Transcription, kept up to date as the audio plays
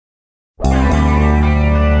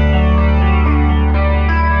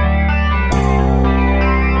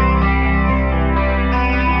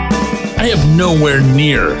nowhere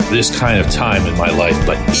near this kind of time in my life,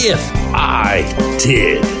 but if I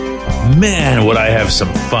did, man, would I have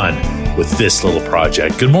some fun with this little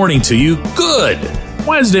project. Good morning to you. Good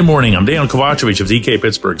Wednesday morning. I'm Dan Kovacevic of DK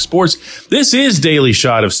Pittsburgh Sports. This is Daily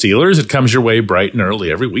Shot of Steelers. It comes your way bright and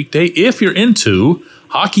early every weekday if you're into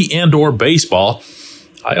hockey and or baseball.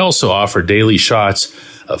 I also offer daily shots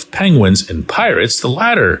of Penguins and Pirates, the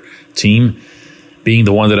latter team being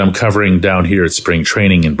the one that I'm covering down here at spring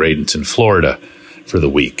training in Bradenton, Florida for the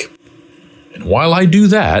week. And while I do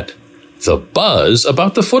that, the buzz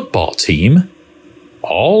about the football team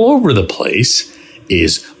all over the place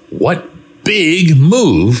is what big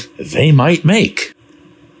move they might make.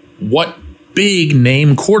 What big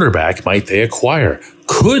name quarterback might they acquire?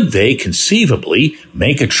 Could they conceivably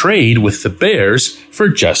make a trade with the Bears for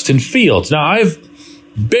Justin Fields? Now, I've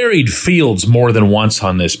buried Fields more than once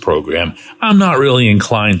on this program. I'm not really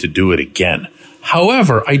inclined to do it again.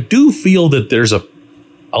 However, I do feel that there's a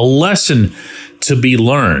lesson to be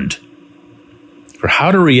learned for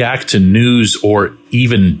how to react to news or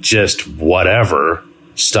even just whatever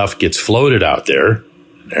stuff gets floated out there.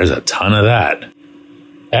 There's a ton of that.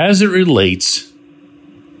 As it relates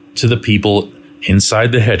to the people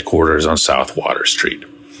inside the headquarters on South Water Street.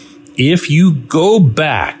 If you go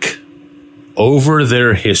back over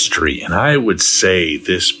their history, and I would say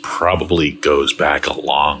this probably goes back a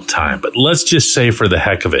long time, but let's just say for the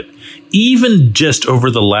heck of it, even just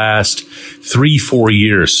over the last 3-4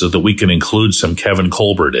 years so that we can include some Kevin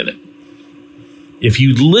Colbert in it. If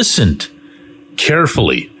you listened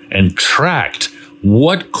carefully and tracked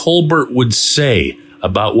what Colbert would say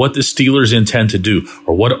about what the Steelers intend to do,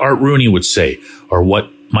 or what Art Rooney would say, or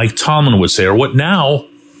what Mike Tomlin would say, or what now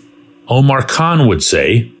Omar Khan would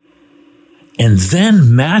say, and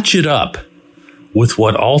then match it up with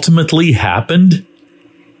what ultimately happened,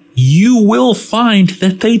 you will find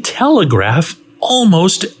that they telegraph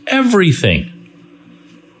almost everything.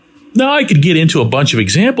 Now, I could get into a bunch of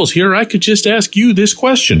examples here. I could just ask you this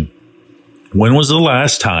question. When was the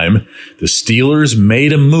last time the Steelers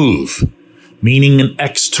made a move, meaning an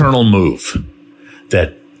external move,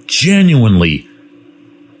 that genuinely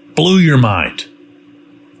blew your mind,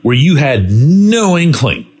 where you had no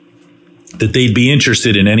inkling that they'd be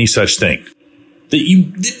interested in any such thing, that you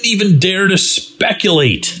didn't even dare to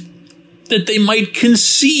speculate that they might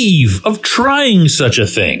conceive of trying such a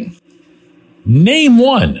thing? Name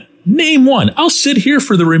one. Name one. I'll sit here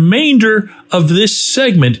for the remainder of this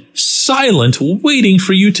segment silent, waiting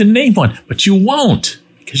for you to name one, but you won't,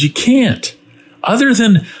 because you can't. Other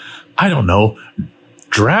than, I don't know,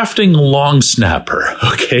 drafting a long snapper,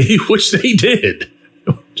 okay, which they did,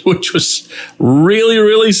 which was really,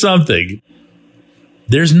 really something.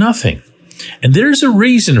 There's nothing. And there's a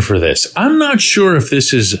reason for this. I'm not sure if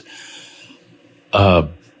this is a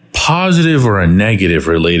positive or a negative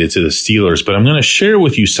related to the Steelers, but I'm going to share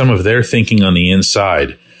with you some of their thinking on the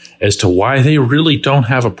inside as to why they really don't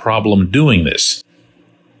have a problem doing this.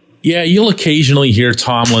 Yeah, you'll occasionally hear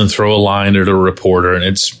Tomlin throw a line at a reporter, and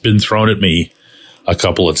it's been thrown at me a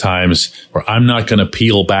couple of times, where I'm not going to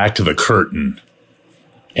peel back the curtain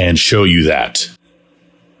and show you that.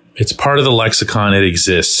 It's part of the lexicon. It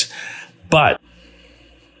exists. But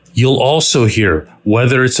you'll also hear,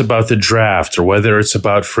 whether it's about the draft or whether it's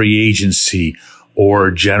about free agency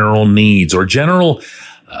or general needs or general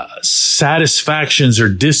satisfactions or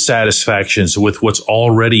dissatisfactions with what's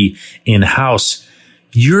already in-house,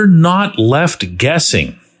 you're not left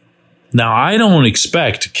guessing. Now, I don't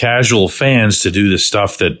expect casual fans to do the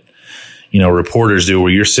stuff that, reporters do,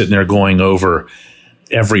 where you're sitting there going over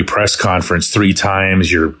every press conference 3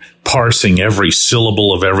 times. You're parsing every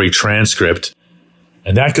syllable of every transcript.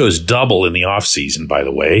 And that goes double in the off season, by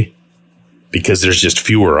the way, because there's just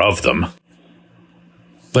fewer of them.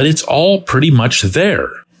 But it's all pretty much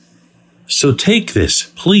there. So take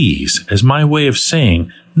this, please, as my way of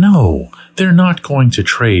saying, no, they're not going to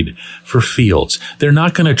trade for Fields. They're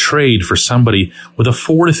not going to trade for somebody with a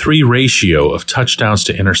 4-3 ratio of touchdowns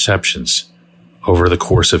to interceptions over the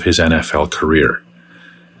course of his NFL career.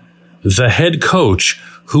 The head coach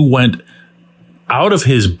who went out of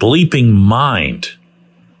his bleeping mind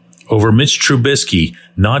over Mitch Trubisky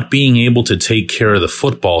not being able to take care of the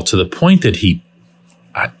football to the point that he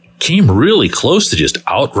came really close to just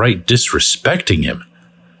outright disrespecting him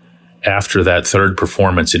after that third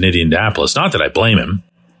performance in Indianapolis. Not that I blame him.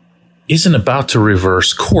 Isn't about to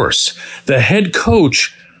reverse course. The head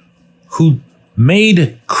coach who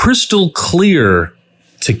made crystal clear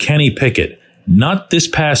to Kenny Pickett, not this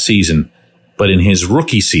past season, but in his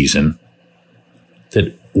rookie season,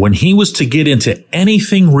 that when he was to get into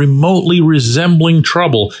anything remotely resembling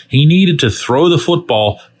trouble, he needed to throw the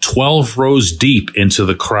football 12 rows deep into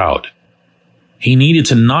the crowd. He needed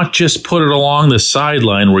to not just put it along the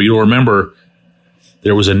sideline where you'll remember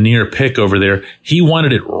there was a near pick over there. He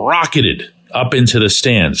wanted it rocketed up into the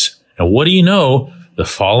stands. And what do you know? The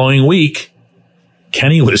following week,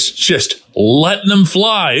 Kenny was just letting them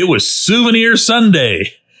fly. It was Souvenir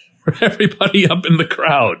Sunday for everybody up in the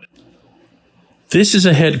crowd. This is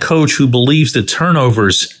a head coach who believes that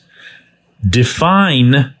turnovers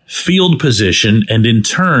define field position and in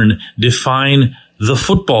turn define the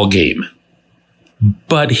football game.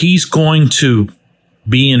 But he's going to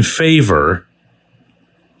be in favor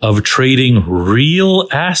of trading real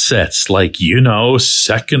assets like,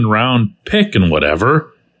 second round pick and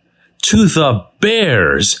whatever to the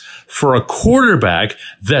Bears for a quarterback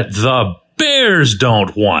that the Bears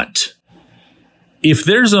don't want. If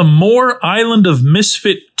there's a more Island of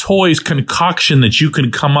Misfit Toys concoction that you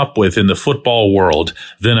can come up with in the football world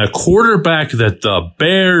than a quarterback that the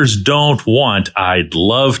Bears don't want, I'd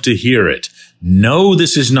love to hear it. No,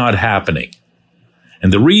 this is not happening.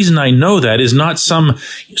 And the reason I know that is not some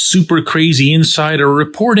super crazy insider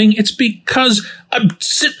reporting. It's because I'm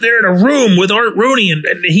sitting there in a room with Art Rooney and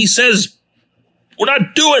he says, we're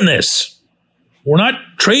not doing this. We're not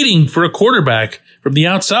trading for a quarterback from the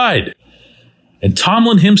outside. And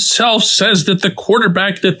Tomlin himself says that the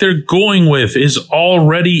quarterback that they're going with is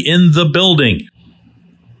already in the building.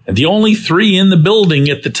 And the only three in the building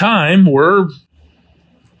at the time were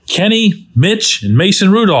Kenny, Mitch, and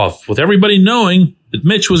Mason Rudolph, with everybody knowing that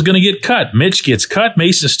Mitch was going to get cut. Mitch gets cut.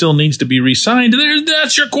 Mason still needs to be re-signed.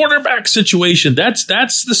 That's your quarterback situation. That's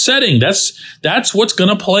the setting. That's what's going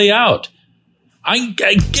to play out. I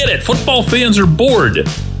get it. Football fans are bored.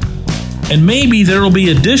 And maybe there will be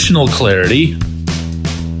additional clarity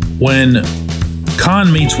when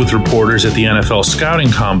Khan meets with reporters at the NFL Scouting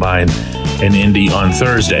Combine in Indy on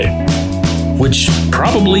Thursday, which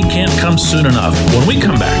probably can't come soon enough. When we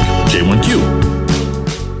come back, J1Q.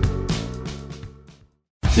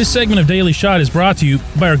 This segment of Daily Shot is brought to you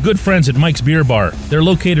by our good friends at Mike's Beer Bar. They're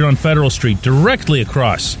located on Federal Street, directly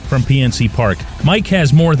across from PNC Park. Mike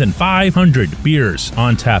has more than 500 beers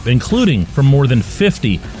on tap, including from more than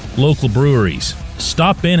 50 local breweries.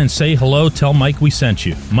 Stop in and say hello. Tell Mike we sent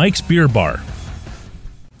you. Mike's Beer Bar.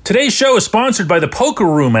 Today's show is sponsored by the Poker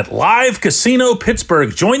Room at Live Casino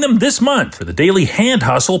Pittsburgh. Join them this month for the daily Hand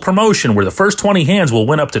Hustle promotion, where the first 20 hands will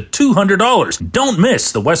win up to $200. Don't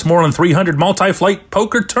miss the Westmoreland 300 Multi-Flight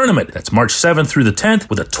Poker Tournament. That's March 7th through the 10th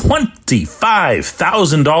with a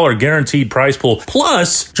 $25,000 guaranteed prize pool.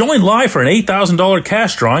 Plus, join live for an $8,000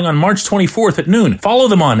 cash drawing on March 24th at noon. Follow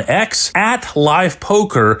them on X at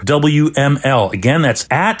LivePokerWML. Again, that's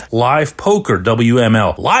at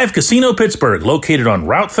LivePokerWML. Live Casino Pittsburgh, located on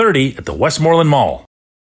Route 30 at the Westmoreland Mall.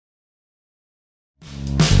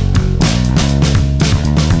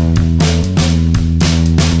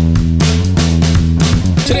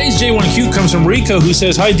 Today's J1Q comes from Rico, who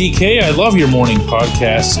says, "Hi DK, I love your morning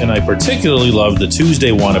podcasts, and I particularly love the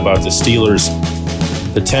Tuesday one about the Steelers'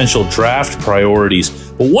 potential draft priorities.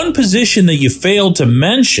 But one position that you failed to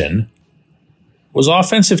mention was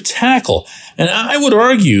offensive tackle. And I would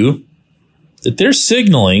argue that they're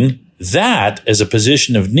signaling that as a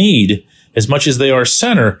position of need as much as they are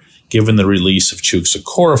center, given the release of Chuks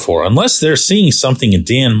Okorafor. Unless they're seeing something in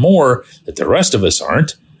Dan Moore that the rest of us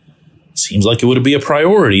aren't, it seems like it would be a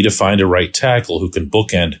priority to find a right tackle who can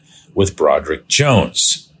bookend with Broderick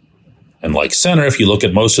Jones. And like center, if you look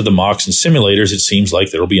at most of the mocks and simulators, it seems like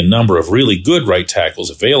there will be a number of really good right tackles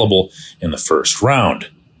available in the first round.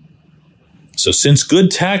 So since good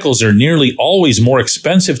tackles are nearly always more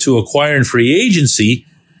expensive to acquire in free agency,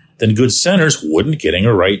 then good centers, wouldn't getting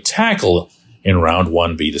a right tackle in round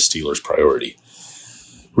one be the Steelers' priority?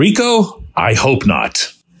 Rico, I hope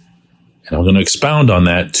not. And I'm going to expound on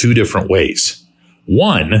that two different ways.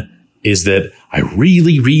 One is that I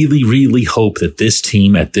really, really, really hope that this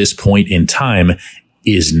team at this point in time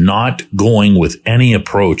is not going with any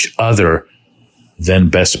approach other than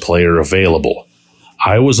best player available.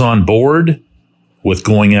 I was on board with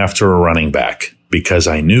going after a running back, because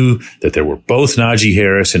I knew that there were both Najee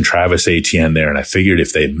Harris and Travis Etienne there, and I figured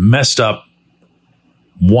if they messed up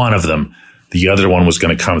one of them, the other one was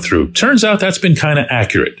going to come through. Turns out that's been kind of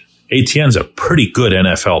accurate. Etienne's a pretty good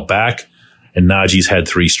NFL back, and Najee's had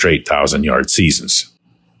 3 straight 1,000-yard seasons.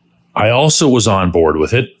 I also was on board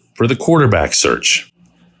with it for the quarterback search.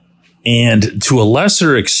 And to a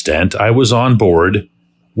lesser extent, I was on board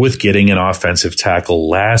with getting an offensive tackle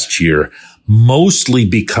last year, mostly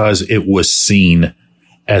because it was seen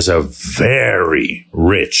as a very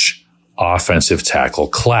rich offensive tackle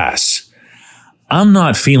class. I'm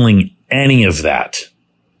not feeling any of that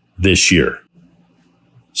this year.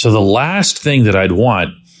 So the last thing that I'd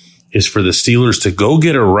want is for the Steelers to go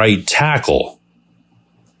get a right tackle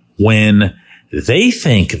when they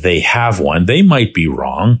think they have one. They might be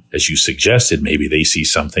wrong. As you suggested, maybe they see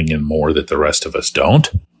something in Moore that the rest of us don't.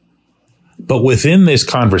 But within this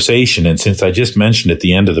conversation, and since I just mentioned at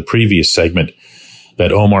the end of the previous segment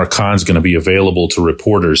that Omar Khan's going to be available to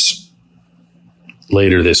reporters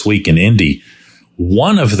later this week in Indy,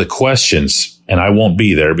 one of the questions, and I won't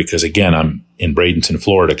be there because, again, I'm in Bradenton,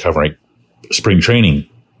 Florida, covering spring training,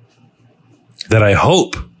 that I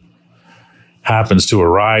hope happens to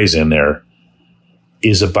arise in there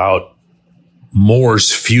is about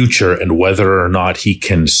Moore's future and whether or not he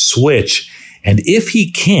can switch. And if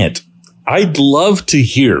he can't, I'd love to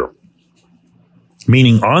hear,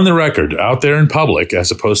 meaning on the record, out there in public,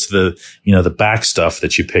 as opposed to the back stuff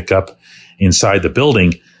that you pick up inside the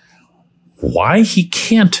building, why he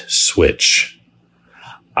can't switch.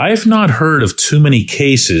 I've not heard of too many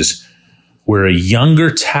cases where a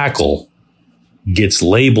younger tackle gets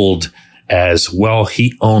labeled as, well,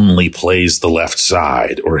 he only plays the left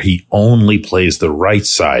side or he only plays the right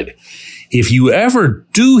side. If you ever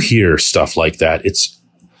do hear stuff like that, it's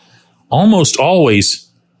almost always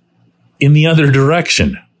in the other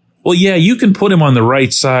direction. Well, yeah, you can put him on the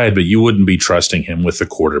right side, but you wouldn't be trusting him with the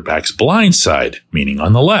quarterback's blind side, meaning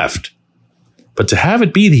on the left. But to have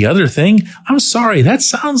it be the other thing, I'm sorry, that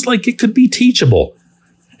sounds like it could be teachable.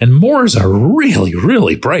 And Moore's a really,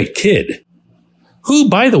 really bright kid who,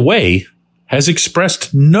 by the way, has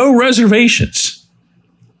expressed no reservations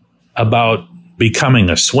about becoming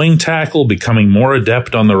a swing tackle, becoming more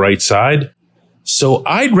adept on the right side. So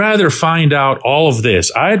I'd rather find out all of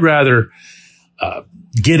this. I'd rather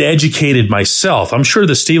get educated myself. I'm sure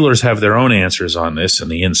the Steelers have their own answers on this on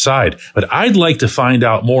the inside, but I'd like to find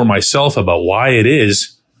out more myself about why it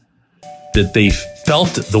is that they felt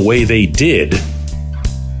the way they did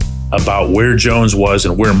about where Jones was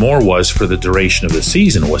and where Moore was for the duration of the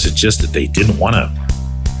season. Was it just that they didn't want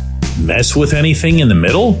to mess with anything in the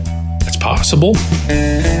middle? It's possible.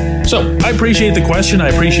 So I appreciate the question. I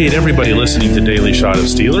appreciate everybody listening to Daily Shot of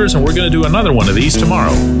Steelers, and we're going to do another one of these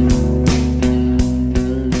tomorrow.